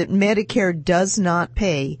remember that Medicare does not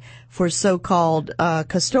pay for so-called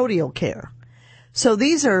custodial care. So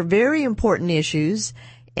these are very important issues.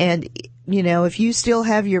 And, if you still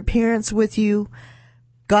have your parents with you,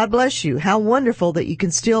 God bless you. How wonderful that you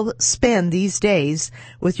can still spend these days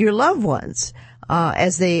with your loved ones.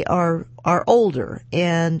 As they are older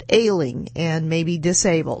and ailing and maybe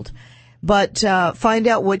disabled. But find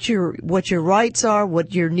out what your rights are,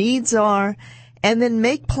 what your needs are, and then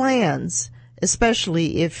make plans,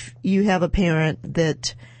 especially if you have a parent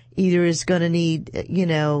that either is going to need,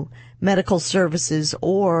 medical services,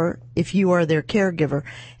 or if you are their caregiver.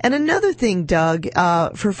 And another thing, Doug,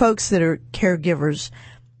 for folks that are caregivers,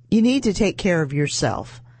 you need to take care of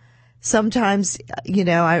yourself. Sometimes,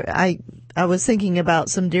 I was thinking about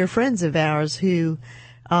some dear friends of ours who,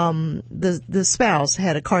 the spouse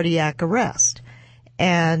had a cardiac arrest.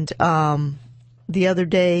 And, the other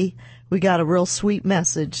day we got a real sweet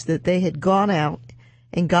message that they had gone out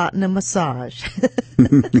and gotten a massage.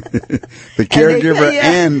 The caregiver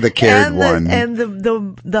and the cared one. And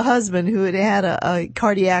the husband who had a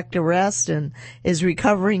cardiac arrest and is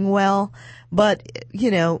recovering well. But,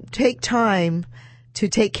 take time to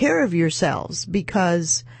take care of yourselves,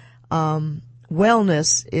 because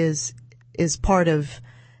wellness is part of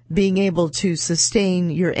being able to sustain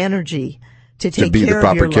your energy to take care of your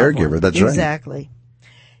loved one. To be the proper caregiver, that's right. Exactly.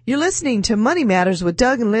 You're listening to Money Matters with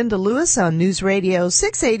Doug and Linda Lewis on News Radio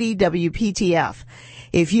 680 WPTF.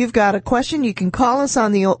 If you've got a question, you can call us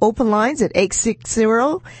on the open lines at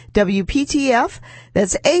 860-WPTF.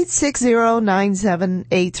 That's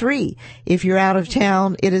 860-9783. If you're out of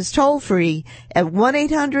town, it is toll free at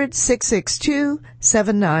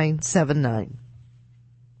 1-800-662-7979.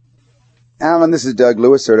 Alan, this is Doug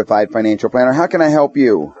Lewis, Certified Financial Planner. How can I help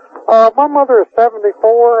you? My mother is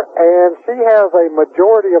 74, and she has a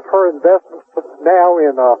majority of her investments now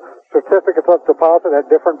in certificates of deposit at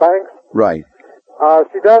different banks. Right.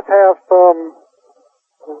 She does have some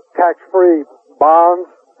tax-free bonds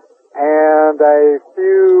and a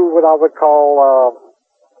few what I would call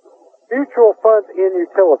mutual funds in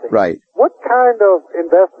utility. Right. What kind of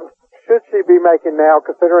investments should she be making now,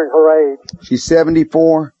 considering her age? She's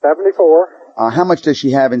 74? 74. How much does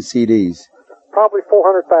she have in CDs? Probably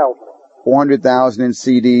 $400,000. $400,000 in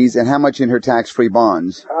CDs, and how much in her tax-free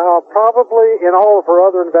bonds? Probably in all of her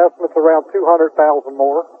other investments around $200,000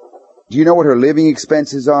 more. Do you know what her living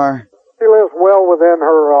expenses are? She lives well within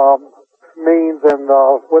her means and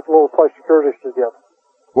with a little Social Security she gets.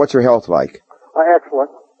 What's her health like?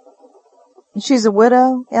 Excellent. She's a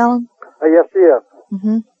widow, Ellen? Yes, she is.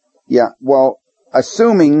 Mm-hmm. Yeah, well,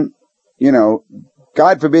 assuming,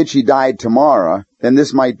 God forbid she died tomorrow, then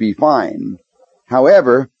this might be fine.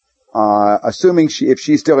 However, assuming if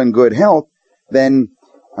she's still in good health, then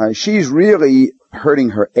she's really hurting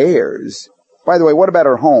her heirs. By the way, what about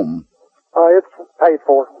her home? It's paid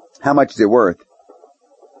for. How much is it worth?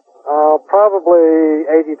 Probably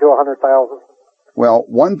 $80,000 to $100,000. Well,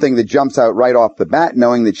 one thing that jumps out right off the bat,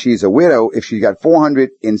 knowing that she's a widow, if she's got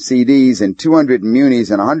 400 in CDs and 200 in munis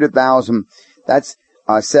and 100,000, that's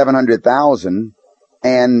 700,000.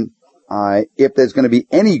 And if there's going to be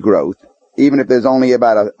any growth, even if there's only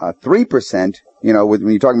about a 3%, when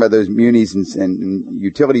you're talking about those munis and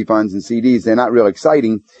utility funds and CDs, they're not real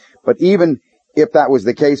exciting. But even if that was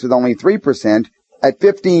the case with only 3%, at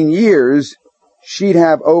 15 years, she'd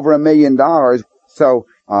have over $1 million. So,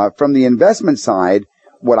 from the investment side,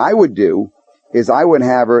 what I would do is I would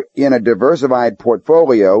have her in a diversified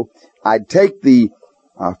portfolio. I'd take the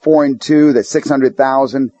 4 and 2, that's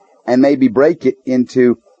 600,000, and maybe break it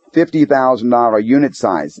into $50,000 unit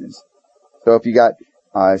sizes. So if you got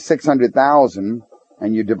 600,000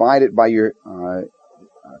 and you divide it by your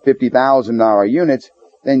 $50,000 units,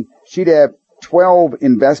 then she'd have 12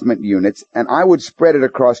 investment units, and I would spread it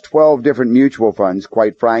across 12 different mutual funds,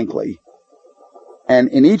 quite frankly. And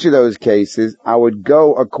in each of those cases, I would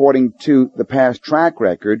go according to the past track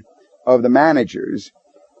record of the managers.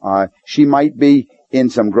 She might be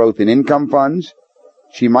in some growth and income funds.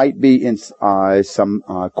 She might be in some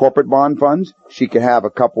corporate bond funds. She could have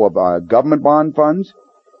a couple of government bond funds.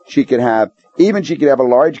 She could have a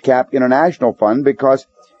large cap international fund, because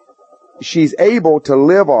she's able to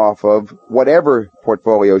live off of whatever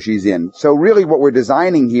portfolio she's in. So really what we're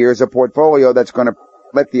designing here is a portfolio that's going to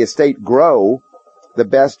let the estate grow the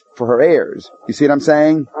best for her heirs. You see what I'm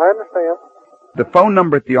saying? I understand. The phone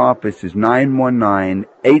number at the office is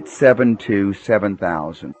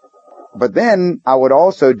 919-872-7000. But then I would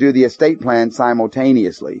also do the estate plan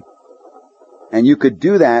simultaneously. And you could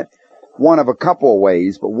do that one of a couple of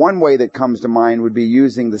ways, but one way that comes to mind would be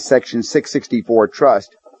using the Section 664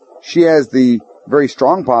 trust. She has the very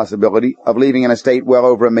strong possibility of leaving an estate well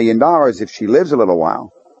over $1 million if she lives a little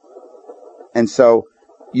while. And so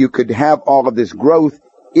you could have all of this growth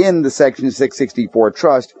in the Section 664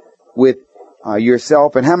 trust with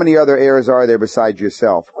yourself. And how many other heirs are there besides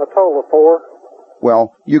yourself? A total of 4.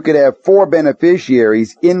 Well, you could have 4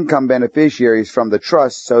 beneficiaries, income beneficiaries from the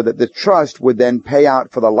trust, so that the trust would then pay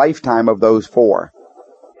out for the lifetime of those 4.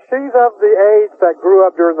 She's of the age that grew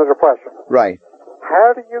up during the Depression. Right.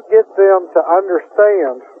 How do you get them to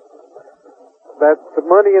understand that the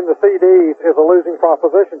money in the CDs is a losing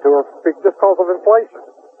proposition to her just because of inflation?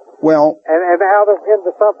 Well, and out of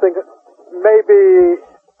into something maybe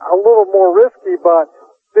a little more risky, but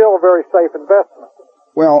still a very safe investment.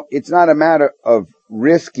 Well, it's not a matter of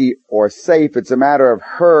risky or safe. It's a matter of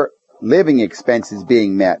her living expenses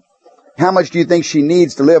being met. How much do you think she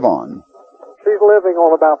needs to live on? She's living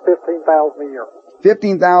on about $15,000 a year.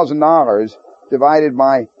 $15,000 divided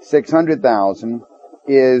by 600,000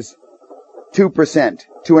 is 2%,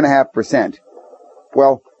 2.5%.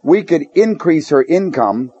 Well, we could increase her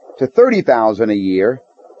income to $30,000 a year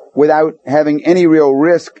without having any real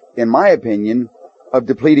risk, in my opinion, of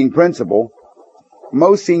depleting principal,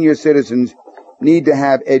 most senior citizens need to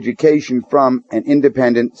have education from an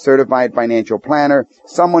independent, certified financial planner,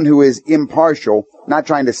 someone who is impartial, not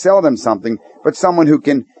trying to sell them something, but someone who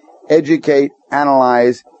can educate,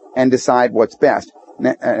 analyze, and decide what's best,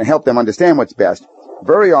 and help them understand what's best.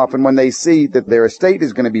 Very often when they see that their estate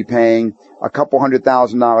is going to be paying a couple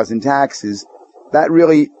 $100,000 in taxes, that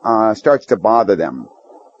really starts to bother them.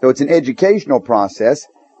 So it's an educational process.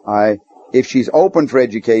 If she's open for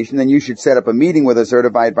education, then you should set up a meeting with a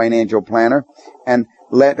certified financial planner and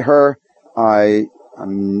let her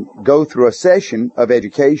go through a session of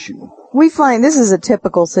education. We find this is a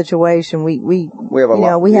typical situation. We have a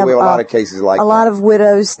lot of cases like a lot of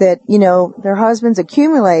widows that, their husbands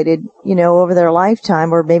accumulated, over their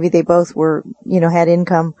lifetime, or maybe they both were, had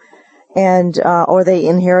income and, or they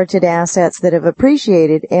inherited assets that have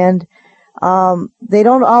appreciated, and, they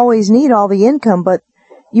don't always need all the income, but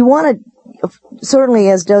you want to, certainly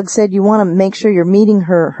as Doug said, you want to make sure you're meeting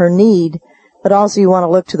her need, but also you want to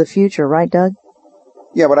look to the future, right, Doug?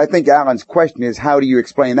 Yeah, but I think Alan's question is, how do you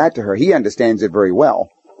explain that to her? He understands it very well.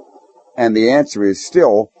 And the answer is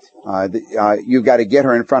still, you've got to get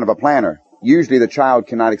her in front of a planner. Usually the child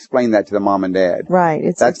cannot explain that to the mom and dad.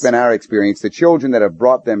 Right. That's been our experience. The children that have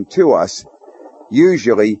brought them to us,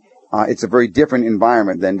 usually, it's a very different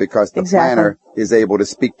environment then, because the planner is able to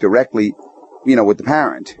speak directly, with the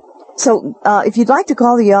parent. So, if you'd like to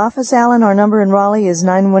call the office, Alan, our number in Raleigh is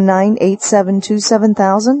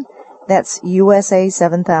 919-872-7000. That's USA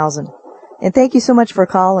 7000. And thank you so much for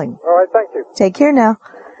calling. All right, thank you. Take care now.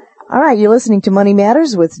 All right, you're listening to Money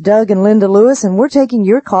Matters with Doug and Linda Lewis, and we're taking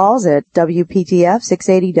your calls at WPTF,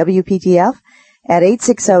 680 WPTF, at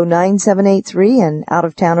 860-9783, and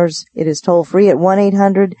out-of-towners, it is toll-free at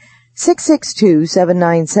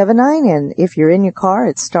 1-800-662-7979, and if you're in your car,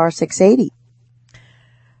 it's star 680.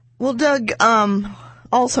 Well, Doug,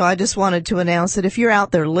 also I just wanted to announce that if you're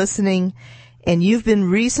out there listening and you've been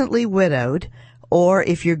recently widowed, or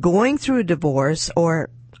if you're going through a divorce or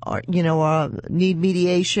need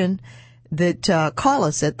mediation, that call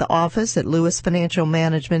us at the office at Lewis Financial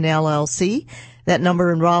Management, LLC. That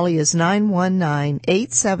number in Raleigh is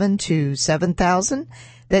 919-872-7000.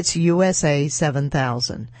 That's USA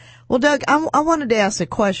 7000. Well, Doug, I wanted to ask a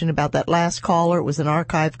question about that last caller. It was an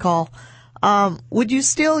archive call. Would you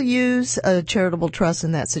still use a charitable trust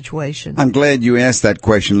in that situation? I'm glad you asked that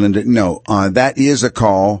question, Linda. No, that is a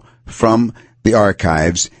call from the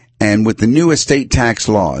archives. And with the new estate tax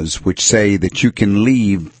laws, which say that you can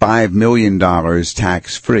leave $5 million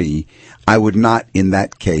tax-free, I would not, in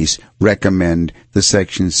that case, recommend the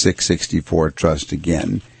Section 664 trust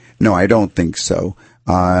again. No, I don't think so.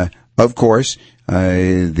 Of course,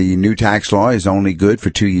 the new tax law is only good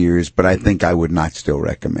for 2 years, but I think I would not still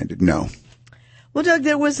recommend it. No. Well, Doug,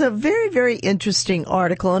 there was a very, very interesting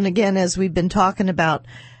article, and again, as we've been talking about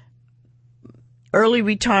early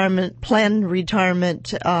retirement, planned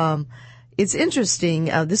retirement, it's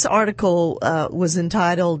interesting. This article was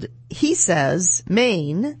entitled, He Says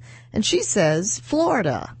Maine, and She Says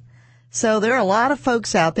Florida. So there are a lot of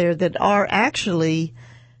folks out there that are actually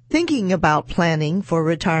thinking about planning for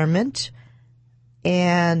retirement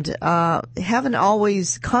and haven't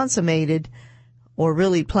always consummated or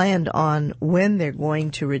really planned on when they're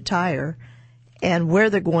going to retire and where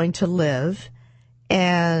they're going to live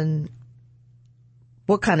and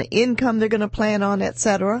what kind of income they're going to plan on,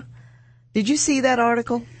 etc. Did you see that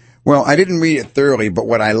article? Well, I didn't read it thoroughly, but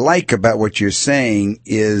what I like about what you're saying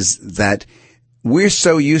is that we're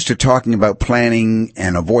so used to talking about planning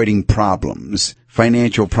and avoiding problems,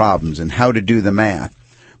 financial problems, and how to do the math.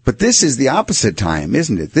 But this is the opposite time,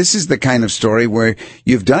 isn't it? This is the kind of story where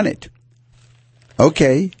you've done it.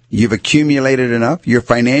 Okay, you've accumulated enough. You're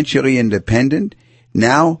financially independent.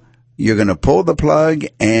 Now you're going to pull the plug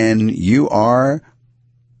and you are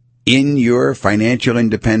in your financial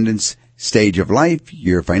independence stage of life.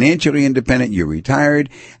 You're financially independent. You're retired.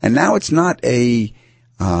 And now it's not a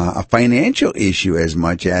financial issue as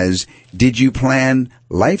much as did you plan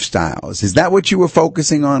lifestyles? Is that what you were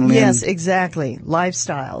focusing on, Lynn? Yes, exactly.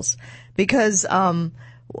 Lifestyles. Because an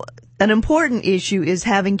important issue is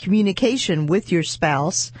having communication with your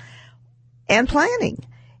spouse and planning.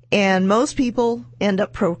 And most people end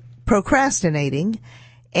up procrastinating.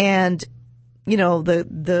 And,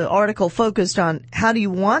 the article focused on how do you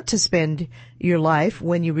want to spend your life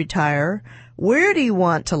when you retire? Where do you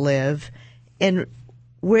want to live? And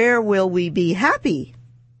where will we be happy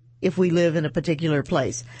if we live in a particular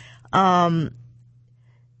place? The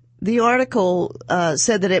article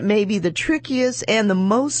said that it may be the trickiest and the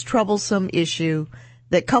most troublesome issue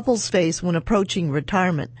that couples face when approaching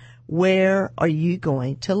retirement. where are you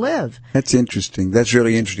going to live? That's interesting. That's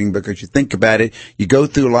really interesting because you think about it, you go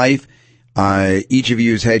through life, each of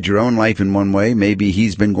you has had your own life in one way. Maybe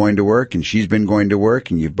he's been going to work and she's been going to work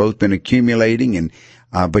and you've both been accumulating and,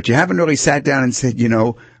 but you haven't really sat down and said,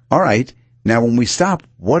 all right, now when we stop,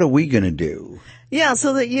 what are we going to do? Yeah,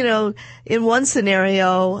 so that, in one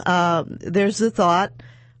scenario, there's the thought,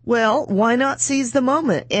 well, why not seize the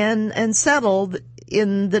moment and settle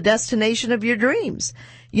in the destination of your dreams?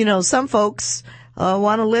 Some folks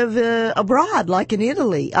want to live abroad, like in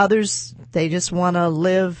Italy. Others, they just want to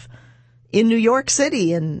live in New York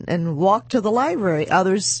City and walk to the library.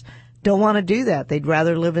 Others don't want to do that. They'd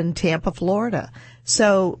rather live in Tampa, Florida.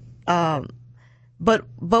 So, but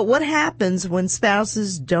what happens when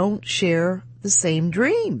spouses don't share the same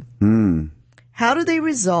dream? How do they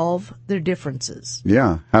resolve their differences?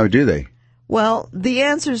 Yeah, how do they? Well, the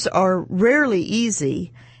answers are rarely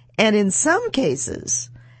easy, and in some cases,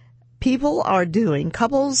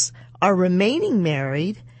 couples are remaining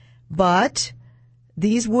married, but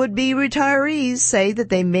these would-be retirees say that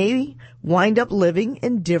they may wind up living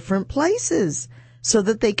in different places so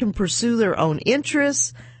that they can pursue their own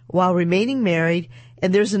interests while remaining married.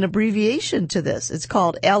 And there's an abbreviation to this. It's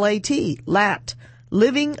called LAT,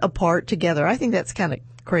 living apart together. I think that's kind of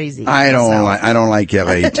crazy. I don't like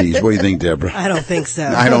LATs. What do you think, Deborah? I don't think so.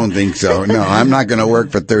 I don't think so. No, I'm not going to work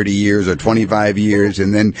for 30 years or 25 years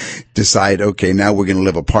and then decide, okay, now we're going to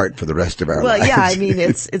live apart for the rest of our lives. Well, yeah, I mean,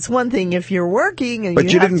 it's one thing if you're working and but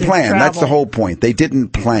you have didn't to plan. travel. That's the whole point. They didn't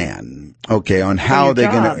plan. Okay, on how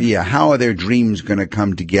they're going to, how are their dreams going to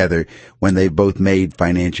come together when they both made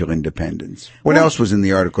financial independence? What else was in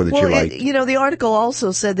the article that you liked? The article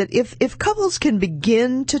also said that if couples can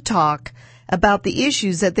begin to talk about the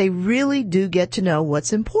issues, that they really do get to know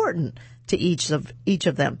what's important to each of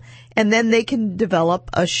them. And then they can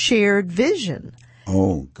develop a shared vision.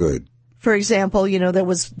 Oh, good. For example, there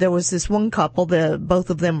was this one couple,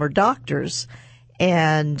 both of them were doctors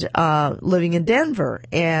and, living in Denver.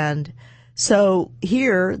 And so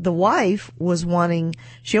here the wife was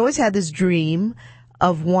she always had this dream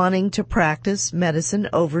of wanting to practice medicine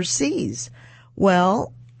overseas.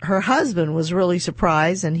 Well, her husband was really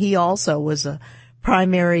surprised, and he also was a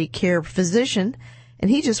primary care physician, and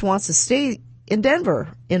he just wants to stay in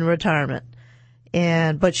Denver in retirement.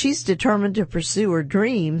 But she's determined to pursue her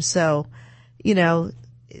dream, so,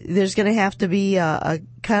 there's going to have to be a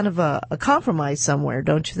kind of a compromise somewhere,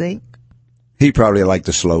 don't you think? He probably liked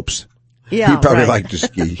the slopes. Yeah, he probably right. liked to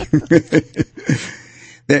ski.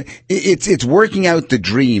 It's working out the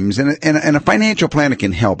dreams, and a financial planner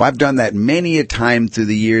can help. I've done that many a time through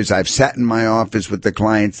the years. I've sat in my office with the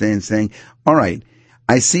clients and saying, all right,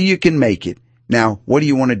 I see you can make it. Now, what do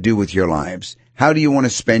you want to do with your lives? How do you want to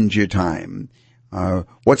spend your time?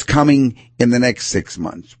 What's coming in the next 6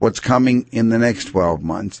 months? What's coming in the next 12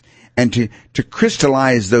 months? And to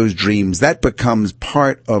crystallize those dreams, that becomes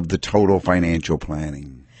part of the total financial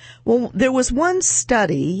planning. Well, there was one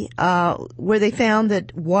study where they found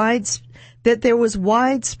that there was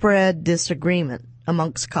widespread disagreement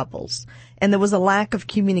amongst couples, and there was a lack of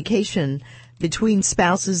communication between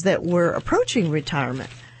spouses that were approaching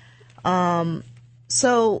retirement. And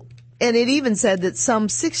it even said that some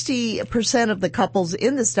 60% of the couples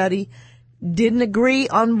in the study didn't agree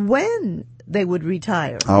on when they would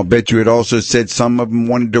retire. I'll bet you it also said some of them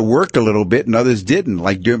wanted to work a little bit and others didn't,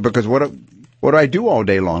 because what do I do all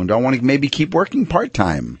day long? Do I want to maybe keep working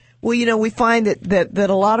part-time? Well, we find that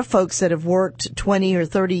a lot of folks that have worked 20 or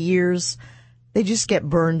 30 years, they just get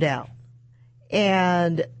burned out.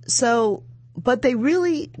 And so, but they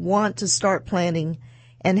really want to start planning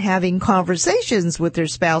and having conversations with their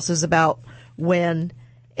spouses about when,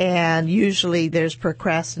 and usually there's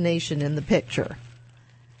procrastination in the picture.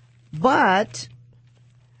 But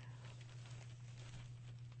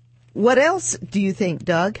what else do you think,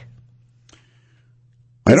 Doug?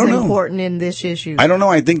 I don't know. Important in this issue? I don't know.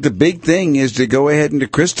 I think the big thing is to go ahead and to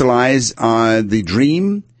crystallize the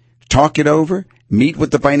dream, talk it over, meet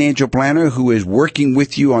with the financial planner who is working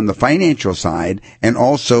with you on the financial side and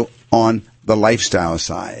also on the lifestyle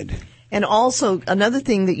side. And also, another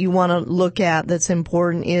thing that you want to look at that's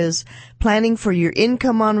important is planning for your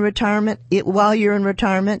income on retirement while you're in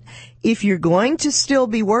retirement. If you're going to still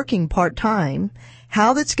be working part-time,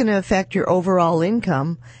 how that's going to affect your overall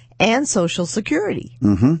income and Social Security.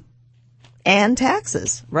 Mm-hmm. And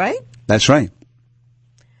taxes, right? That's right.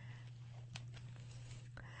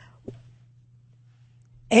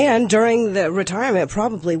 And during the retirement,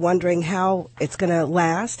 probably wondering how it's going to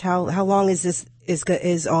last. How long is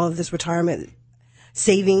all of this retirement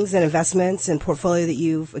savings and investments and portfolio that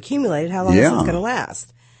you've accumulated? How long is it going to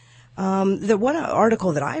last? The one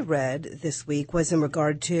article that I read this week was in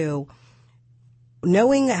regard to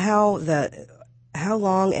knowing how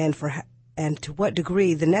long and to what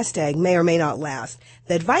degree the nest egg may or may not last.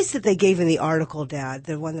 The advice that they gave in the article, Dad,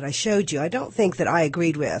 the one that I showed you, I don't think that I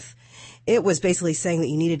agreed with. It was basically saying that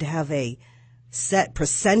you needed to have a set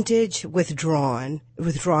percentage withdrawing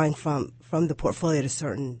from the portfolio at a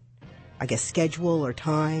certain, I guess, schedule or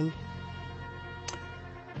time.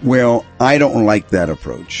 Well, I don't like that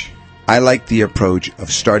approach. I like the approach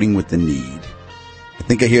of starting with the need. I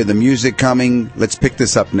think I hear the music coming. Let's pick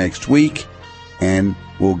this up next week, and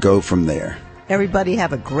we'll go from there. Everybody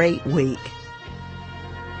have a great week.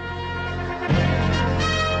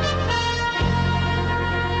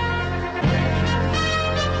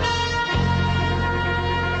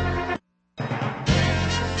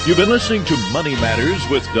 You've been listening to Money Matters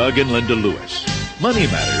with Doug and Linda Lewis. Money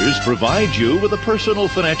Matters provides you with a personal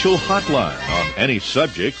financial hotline on any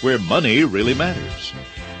subject where money really matters.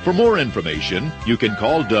 For more information, you can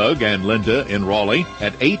call Doug and Linda in Raleigh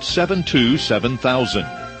at 872-7000.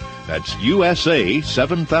 That's USA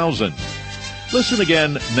 7000. Listen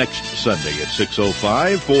again next Sunday at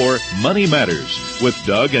 6:05 for Money Matters with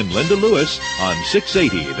Doug and Linda Lewis on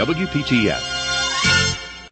 680 WPTF.